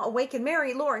 and Ma awakened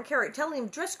Mary, Laura, and Carrot, telling them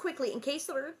to dress quickly in case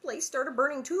the place started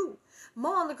burning too.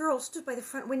 Ma and the girls stood by the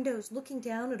front windows, looking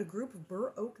down at a group of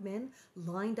Burr Oak men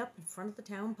lined up in front of the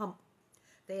town pump.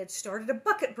 They had started a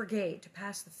bucket brigade to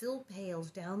pass the filled pails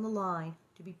down the line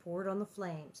to be poured on the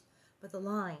flames, but the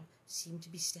line seemed to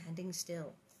be standing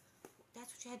still.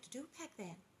 That's what you had to do back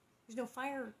then. There's no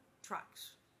fire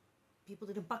trucks. People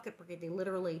did a bucket brigade. They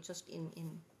literally just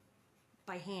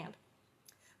by hand.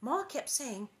 Ma kept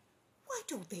saying, "Why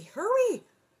don't they hurry?"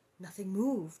 Nothing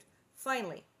moved.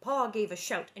 Finally, Pa gave a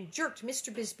shout and jerked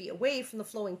Mr. Bisbee away from the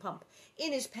flowing pump.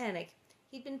 In his panic,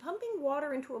 he'd been pumping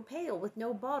water into a pail with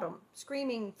no bottom,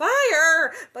 screaming,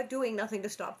 "Fire!" but doing nothing to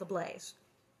stop the blaze.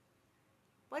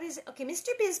 What is it? Okay, Mr.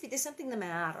 Bisbee, there's something the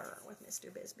matter with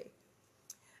Mr. Bisbee.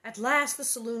 At last, the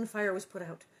saloon fire was put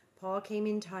out. Pa came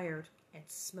in tired and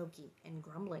smoky and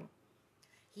grumbling.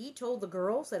 He told the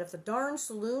girls that if the darn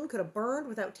saloon could have burned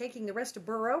without taking the rest of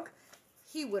Burr Oak,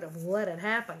 he would have let it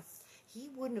happen. He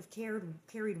wouldn't have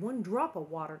carried one drop of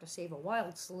water to save a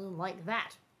wild saloon like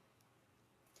that.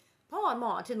 Pa and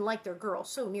Ma didn't like their girls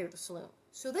so near the saloon,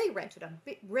 so they rented a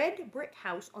red brick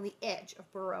house on the edge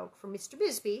of Burr Oak for Mr.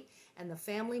 Bisbee, and the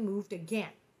family moved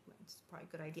again. That's probably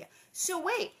a good idea. So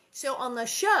wait, so on the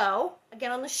show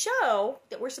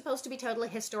that we're supposed to be totally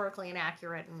historically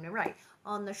inaccurate and right,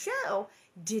 on the show,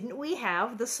 didn't we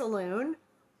have the saloon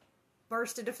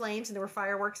burst into flames and there were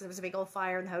fireworks and there was a big old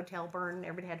fire and the hotel burned and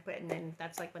everybody had to put it, and then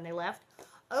that's like when they left?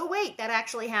 Oh wait, that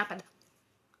actually happened.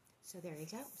 So there you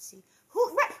go. See,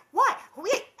 what?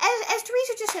 Wait, as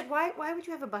Teresa just said, why would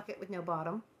you have a bucket with no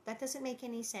bottom? That doesn't make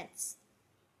any sense.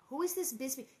 Who is this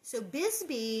Bisbee? So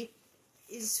Bisbee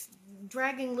is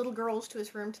dragging little girls to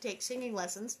his room to take singing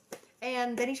lessons,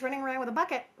 and then he's running around with a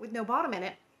bucket with no bottom in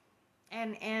it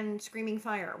and screaming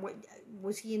fire.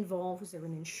 Was he involved? Was there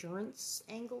an insurance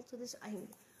angle to this?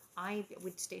 I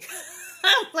would stay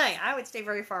I would stay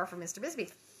very far from Mr. Bisbee.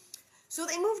 So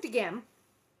they moved again,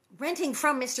 renting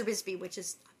from Mr. Bisbee, which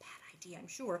is a bad idea, I'm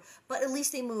sure, but at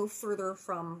least they moved further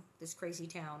from this crazy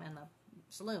town and the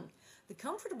saloon. The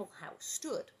comfortable house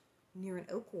stood near an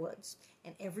oak woods,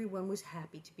 and everyone was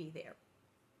happy to be there.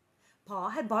 Pa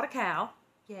had bought a cow,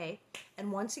 yay,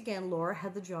 and once again Laura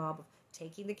had the job of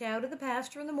taking the cow to the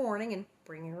pasture in the morning and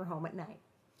bringing her home at night.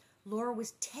 Laura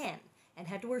was 10 and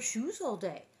had to wear shoes all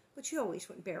day, but she always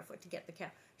went barefoot to get the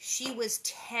cow. She was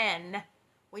 10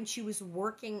 when she was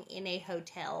working in a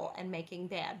hotel and making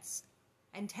beds,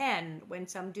 and 10 when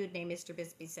some dude named Mr.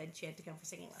 Bisbee said she had to come for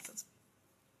singing lessons.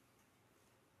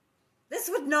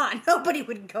 Nobody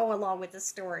would go along with this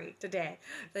story today.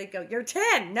 They'd go, "You're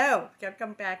 10, no,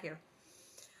 come back here."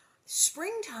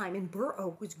 Springtime in Burr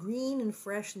Oak was green and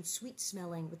fresh and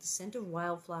sweet-smelling with the scent of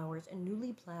wildflowers and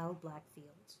newly plowed black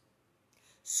fields.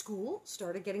 School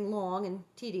started getting long and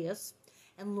tedious,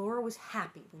 and Laura was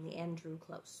happy when the end drew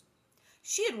close.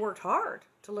 She had worked hard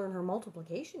to learn her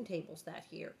multiplication tables that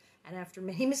year, and after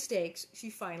many mistakes, she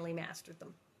finally mastered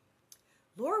them.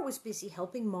 Laura was busy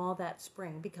helping Ma that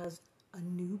spring because a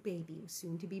new baby was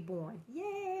soon to be born.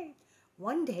 Yay!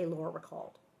 One day, Laura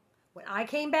recalled, when I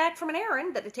came back from an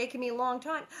errand that had taken me a long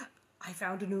time, I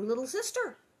found a new little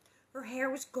sister. Her hair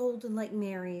was golden like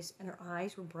Mary's, and her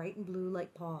eyes were bright and blue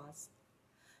like Pa's.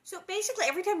 So basically,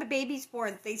 every time a baby's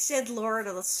born, they send Laura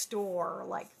to the store.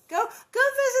 Like, go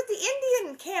visit the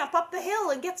Indian camp up the hill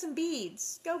and get some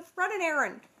beads. Go run an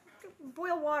errand. Go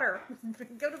boil water.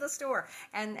 Go to the store.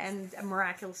 And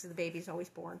miraculously, the baby's always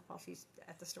born while she's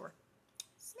at the store.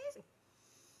 It's amazing.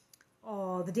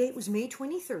 Oh, the date was May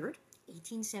 23rd.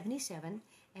 1877,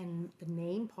 and the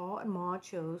name Pa and Ma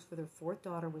chose for their fourth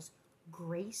daughter was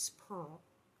Grace Pearl.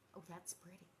 Oh, that's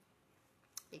pretty.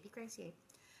 Baby Gracie.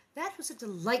 That was a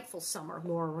delightful summer,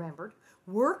 Laura remembered.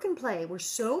 Work and play were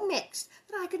so mixed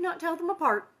that I could not tell them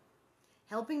apart.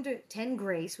 Helping to tend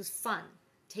Grace was fun.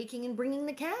 Taking and bringing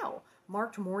the cow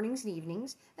marked mornings and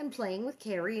evenings, and playing with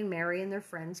Carrie and Mary and their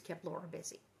friends kept Laura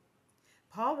busy.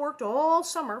 Pa worked all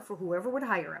summer for whoever would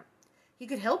hire him. He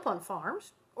could help on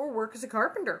farms or work as a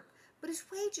carpenter, but his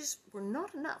wages were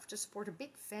not enough to support a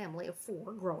big family of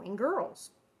 4 growing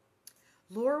girls.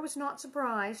 Laura was not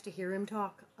surprised to hear him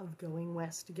talk of going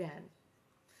west again.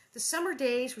 The summer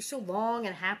days were so long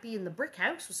and happy, and the brick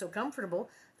house was so comfortable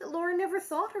that Laura never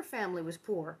thought her family was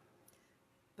poor.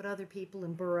 But other people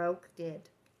in Burr Oak did,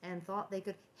 and thought they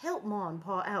could help Ma and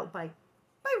Pa out by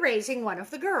raising one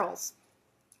of the girls.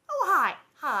 Oh,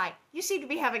 hi, you seem to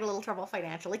be having a little trouble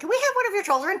financially. Can we have one of your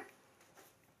children?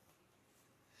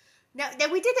 Now,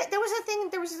 we did it. There was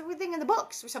a thing in the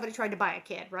books where somebody tried to buy a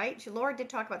kid, right? Laura did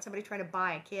talk about somebody trying to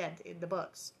buy a kid in the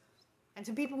books. And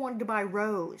some people wanted to buy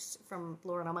Rose from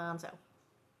Florida Almanzo.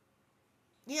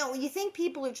 You know, you think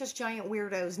people are just giant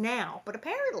weirdos now, but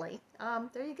apparently,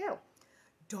 there you go.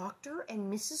 Dr. and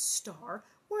Mrs. Starr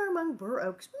were among Burr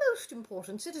Oak's most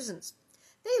important citizens.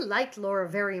 They liked Laura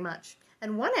very much,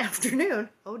 and one afternoon,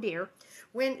 oh dear,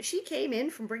 when she came in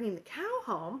from bringing the cow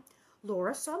home,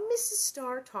 Laura saw Mrs.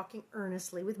 Starr talking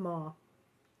earnestly with Ma.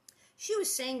 She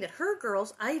was saying that her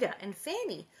girls, Ida and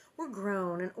Fanny, were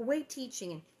grown and away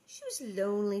teaching, and she was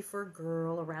lonely for a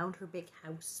girl around her big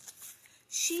house.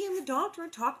 She and the doctor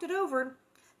had talked it over, and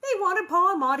they wanted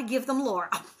Pa and Ma to give them Laura.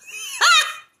 Yeah,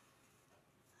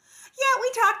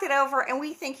 we talked it over, and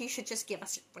we think you should just give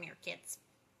us one of your kids.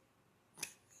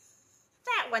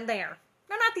 That one there.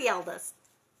 No, not the eldest.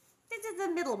 This is the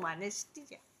middle one.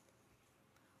 Yeah.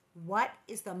 What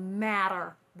is the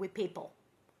matter with people?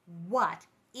 What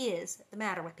is the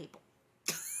matter with people?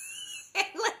 And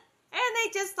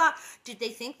they just thought, did they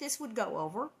think this would go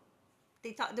over?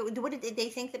 They thought, what did they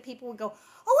think that people would go,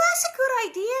 oh, that's a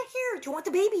good idea. Here, do you want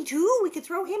the baby too? We could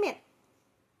throw him in.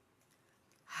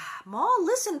 Ma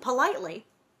listened politely.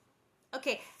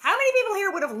 Okay, how many people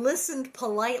here would have listened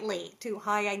politely to,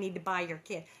 hi, I need to buy your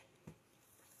kid?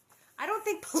 I don't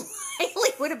think politely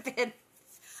would have been.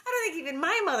 I don't think even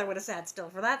my mother would have sat still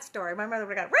for that story. My mother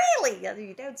would have gone, really?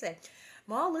 You don't say.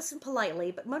 Ma listened politely,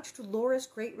 but much to Laura's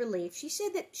great relief, she said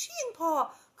that she and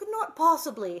Pa could not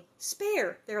possibly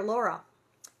spare their Laura.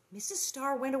 Mrs.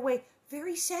 Starr went away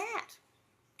very sad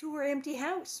to her empty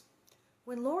house.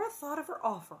 When Laura thought of her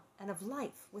offer and of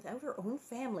life without her own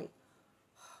family,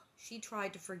 she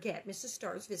tried to forget Mrs.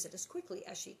 Starr's visit as quickly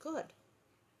as she could.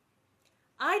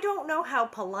 I don't know how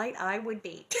polite I would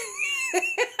be.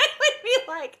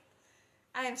 Like,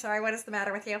 I'm sorry, what is the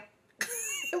matter with you?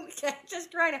 I'm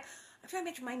trying to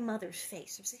imagine my mother's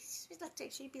face.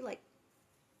 She'd be like,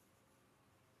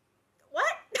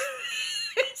 what?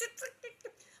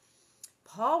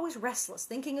 Pa was restless,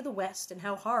 thinking of the West and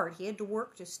how hard he had to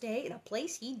work to stay in a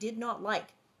place he did not like,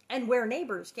 and where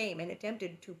neighbors came and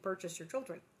attempted to purchase your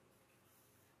children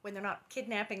when they're not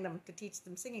kidnapping them to teach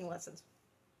them singing lessons.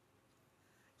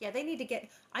 Yeah, they need to get...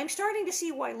 I'm starting to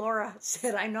see why Laura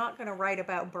said I'm not going to write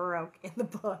about Burr Oak in the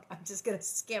book. I'm just going to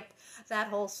skip that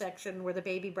whole section where the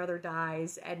baby brother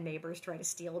dies and neighbors try to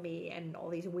steal me and all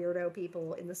these weirdo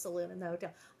people in the saloon and the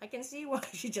hotel. I can see why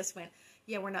she just went,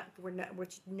 yeah,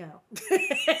 no.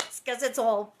 It's because it's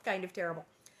all kind of terrible.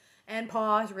 And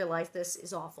Pa has realized this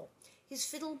is awful. His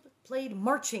fiddle played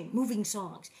marching, moving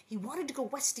songs. He wanted to go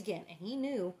west again, and he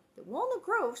knew that Walnut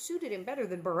Grove suited him better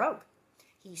than Burr Oak.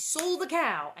 He sold the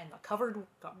cow and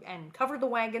covered the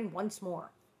wagon once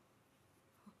more.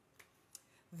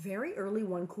 Very early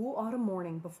one cool autumn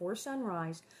morning before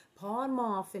sunrise, Pa and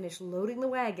Ma finished loading the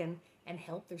wagon and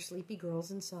helped their sleepy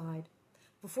girls inside.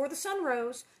 Before the sun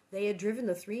rose, they had driven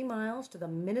the 3 miles to the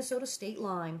Minnesota state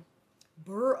line.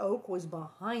 Burr Oak was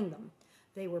behind them.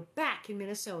 They were back in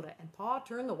Minnesota, and Pa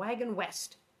turned the wagon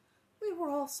west. We were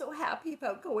all so happy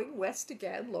about going west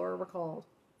again, Laura recalled.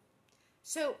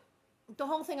 So, the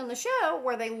whole thing on the show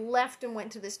where they left and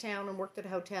went to this town and worked at a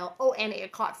hotel, and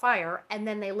it caught fire, and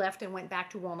then they left and went back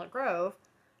to Walnut Grove,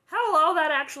 how all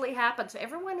that actually happened. So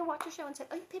everyone who watched the show and said,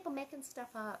 oh, you people making stuff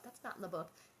up. That's not in the book.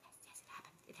 Yes,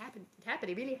 it happened.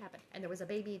 It really happened. And there was a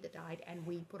baby that died, and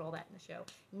we put all that in the show.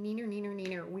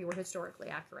 Neener. We were historically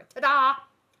accurate. Ta-da!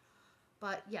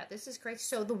 But, yeah, this is crazy.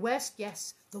 So the West,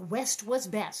 yes, the West was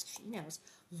best. She knows.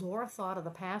 Laura thought of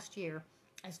the past year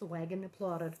as the wagon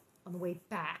applauded on the way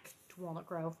back to Walnut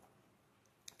Grove.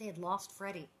 They had lost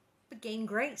Freddie, but gained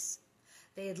Grace.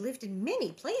 They had lived in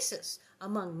many places,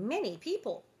 among many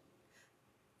people.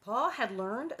 Pa had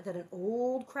learned that an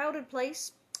old, crowded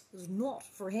place was not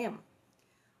for him.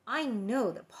 I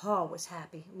know that Pa was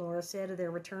happy, Laura said of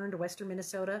their return to western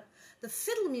Minnesota. The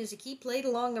fiddle music he played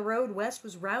along the road west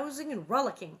was rousing and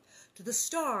rollicking. To the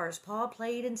stars Pa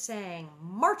played and sang,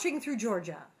 Marching Through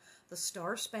Georgia, The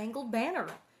Star-Spangled Banner,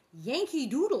 Yankee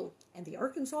Doodle, and The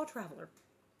Arkansas Traveler.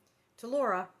 To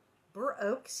Laura, Burr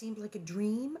Oak seemed like a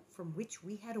dream from which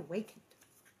we had awakened.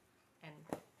 And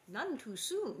none too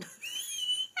soon.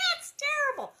 That's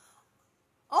terrible.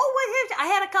 Oh, I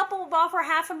had a couple offer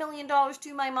 $500,000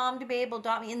 to my mom to be able to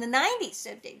adopt me in the 90s.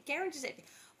 So Karen just said,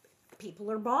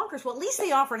 people are bonkers. Well, at least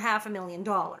they offered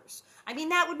 $500,000. I mean,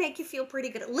 that would make you feel pretty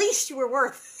good. At least you were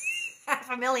worth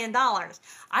 $500,000.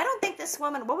 I don't think this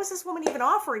woman, what was this woman even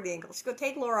offering the Ingalls? She go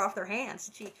take Laura off their hands.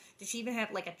 Did she even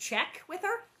have like a check with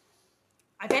her?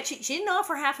 I bet she didn't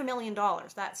offer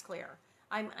 $500,000. That's clear.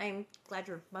 I'm glad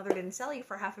your mother didn't sell you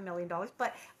for $500,000,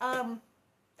 but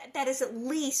that is at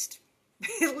least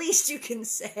you can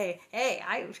say, hey,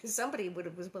 somebody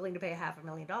was willing to pay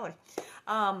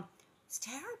 $500,000. It's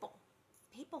terrible.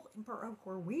 People in Burr Oak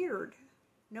were weird.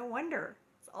 No wonder.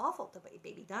 It's awful. The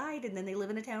baby died, and then they live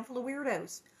in a town full of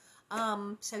weirdos.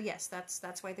 So yes,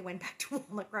 that's why they went back to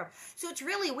Walnut Grove. So it's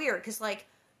really weird because like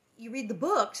you read the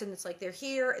books and it's like they're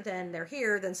here,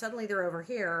 then suddenly they're over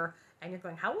here, and you're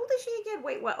going, how old is she again?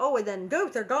 Wait, what? Oh, and then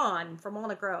they're gone from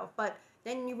Walnut Grove. But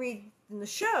then you read in the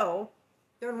show,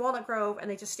 they're in Walnut Grove, and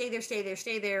they just stay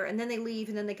there, and then they leave,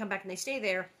 and then they come back and they stay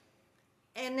there.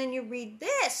 And then you read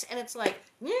this, and it's like,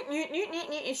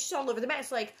 it's just all over the map.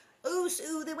 It's like, ooh,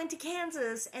 they went to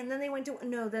Kansas, and then they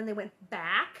went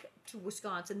back to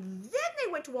Wisconsin, then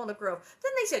they went to Walnut Grove,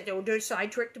 then they said, do a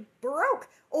side trip to Burr Oak,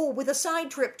 with a side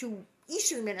trip to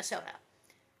eastern Minnesota,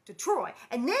 to Troy,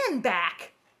 and then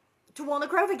back to Walnut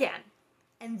Grove again,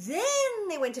 and then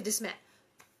they went to DeSmet.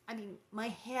 I mean, my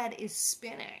head is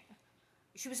spinning.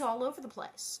 She was all over the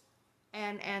place.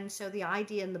 And so the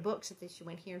idea in the books that she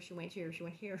went here,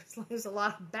 there's a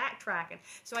lot of backtracking.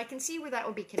 So I can see where that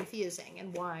would be confusing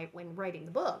and why, when writing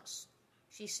the books,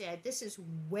 she said, this is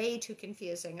way too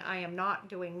confusing. I am not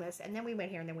doing this. And then we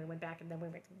went here, and then we went back, and then we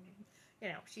went,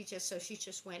 she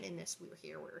just went in this, we're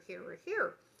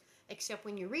here. Except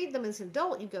when you read them as an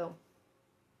adult, you go,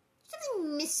 there's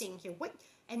something missing here. What?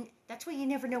 And that's why you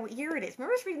never know what year it is.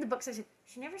 Remember I was reading the books, I said,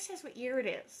 she never says what year it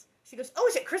is. She goes, oh,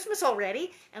 is it Christmas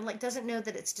already? And doesn't know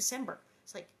that it's December.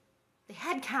 It's like, they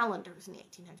had calendars in the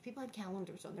 1800s. People had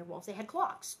calendars on their walls. They had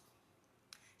clocks.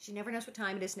 She never knows what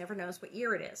time it is, never knows what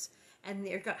year it is. And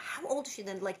they're going, how old is she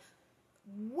then?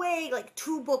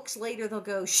 2 books later, they'll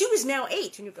go, she was now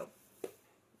 8. And you go,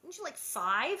 isn't she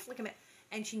 5? Look a minute.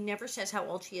 And she never says how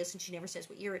old she is, and she never says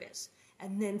what year it is.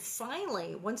 And then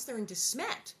finally, once they're in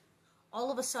DeSmet,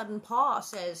 all of a sudden, Pa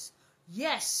says,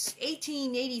 yes,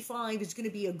 1885 is going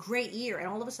to be a great year. And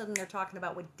all of a sudden, they're talking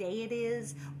about what day it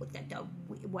is,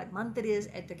 what month it is,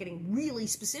 and they're getting really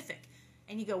specific.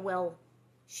 And you go, well,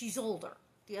 she's older.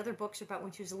 The other books are about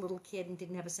when she was a little kid and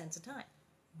didn't have a sense of time.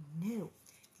 No.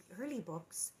 The early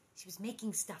books, she was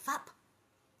making stuff up.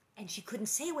 And she couldn't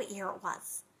say what year it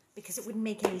was because it wouldn't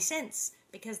make any sense.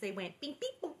 Because they went beep,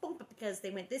 beep, boom, boom, because they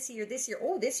went this year,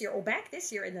 back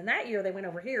this year, and then that year they went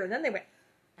over here, and then they went.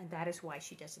 And that is why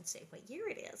she doesn't say what year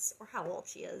it is or how old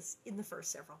she is in the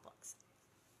first several books.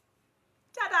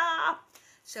 Ta-da!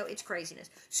 So it's craziness.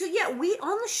 So yeah, we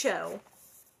on the show,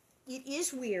 it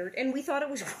is weird, and we thought it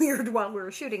was weird while we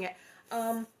were shooting it.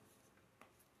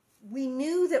 We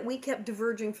knew that we kept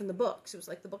diverging from the books. It was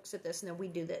like the book said this, and then we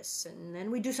do this, and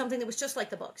then we do something that was just like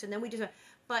the books, and then we do something.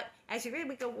 But as you read,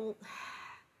 we go, well,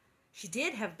 she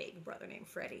did have a baby brother named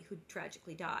Freddie who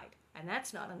tragically died. And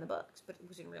that's not in the books, but it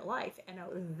was in real life. And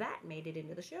that made it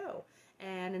into the show.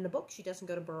 And in the book, she doesn't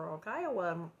go to Burr,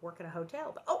 Iowa and work in a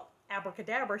hotel. But,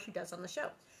 abracadabra, she does on the show.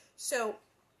 So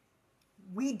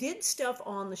we did stuff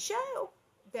on the show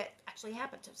that actually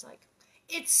happened. It's like,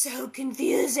 it's so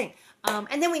confusing.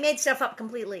 And then we made stuff up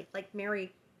completely. Like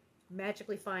Mary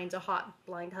magically finds a hot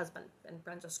blind husband and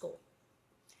runs a school.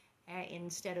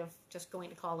 Instead of just going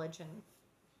to college and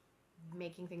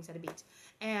making things out of beads.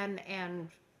 And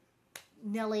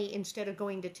Nellie, instead of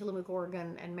going to Tillamook,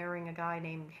 Oregon and marrying a guy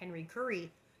named Henry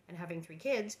Curry and having 3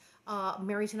 kids,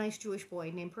 marries a nice Jewish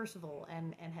boy named Percival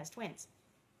and has twins.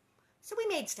 So we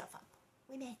made stuff up.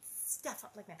 We made stuff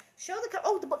up like that. Show the cover.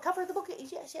 Oh, the book cover of the book.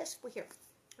 Yes, we're here.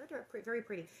 Very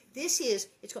pretty.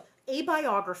 It's called A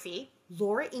Biography,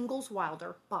 Laura Ingalls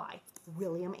Wilder by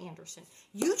William Anderson.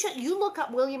 You look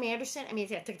up William Anderson. I mean,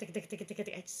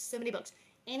 it's so many books.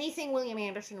 Anything William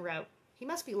Anderson wrote, he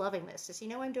must be loving this. Does he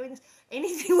know I'm doing this?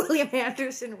 Anything William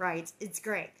Anderson writes, it's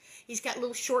great. He's got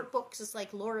little short books. It's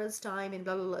like Laura's Time and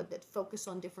blah, blah, blah, that focus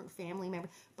on different family members.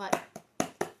 But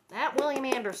that William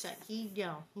Anderson, he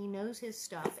knows his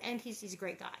stuff, and he's a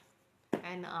great guy.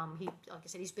 And he, like I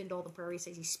said, he's been to all the prairies.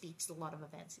 He speaks at a lot of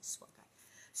events. He's a swell guy.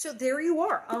 So there you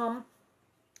are.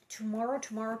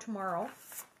 Tomorrow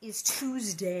is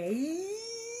Tuesday.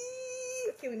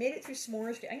 Okay, we made it through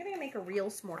s'mores day. I'm gonna make a real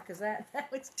s'more because that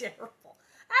was terrible.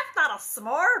 That's not a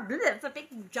s'more. It's a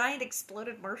big giant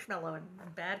exploded marshmallow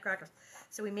and bad crackers.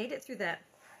 So we made it through that.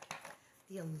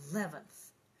 The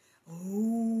 11th.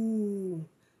 Oh.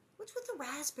 What's with the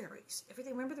raspberries?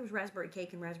 Everything. Remember there was raspberry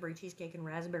cake and raspberry cheesecake and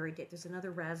raspberry date. There's another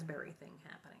raspberry thing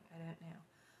happening. I don't know.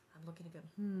 I'm looking to go,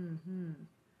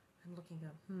 I'm looking to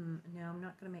go, no, I'm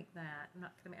not going to make that.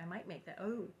 I might make that.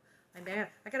 Oh, I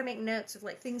got to make notes of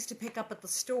like things to pick up at the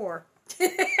store.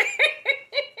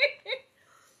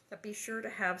 But be sure to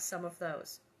have some of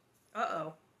those.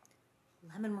 Uh-oh.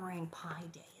 Lemon meringue pie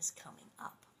day is coming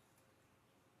up.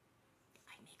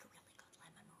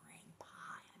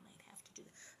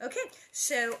 Okay,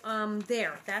 so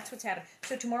there, that's what's happening.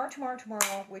 So tomorrow,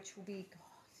 which will be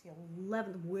the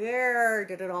 11th. Where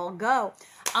did it all go?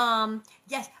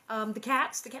 Yes, the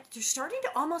cats, they're starting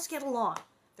to almost get along.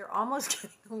 They're almost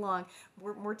getting along.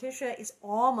 Morticia is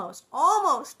almost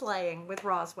playing with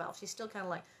Roswell. She's still kind of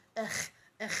like,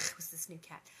 what's this new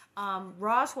cat?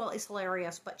 Roswell is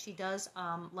hilarious, but she does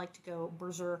like to go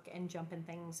berserk and jump in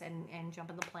things and jump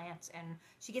in the plants, and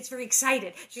she gets very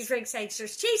excited. She's very excited. She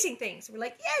starts chasing things. We're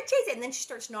like, yeah, chase it. And then she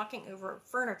starts knocking over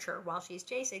furniture while she's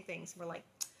chasing things. And we're like,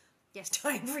 yes,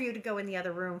 time for you to go in the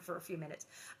other room for a few minutes.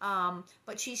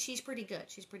 But she's pretty good.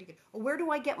 She's pretty good. Where do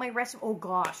I get my recipe? Oh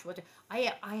gosh,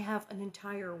 I have an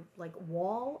entire like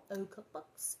wall of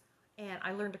cookbooks, and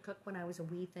I learned to cook when I was a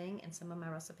wee thing, and some of my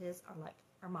recipes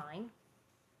are mine.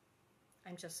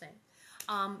 I'm just saying.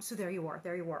 So there you are.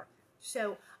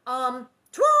 So, tomorrow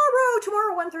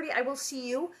 1:30, I will see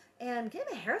you. And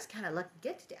my hair is kind of looking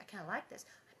good today. I kind of like this.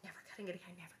 I'm never cutting it.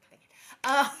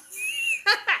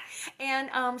 And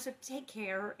so take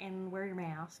care and wear your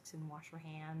masks and wash your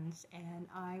hands. And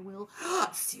I will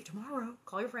see you tomorrow.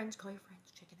 Call your friends. Chicken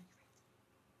and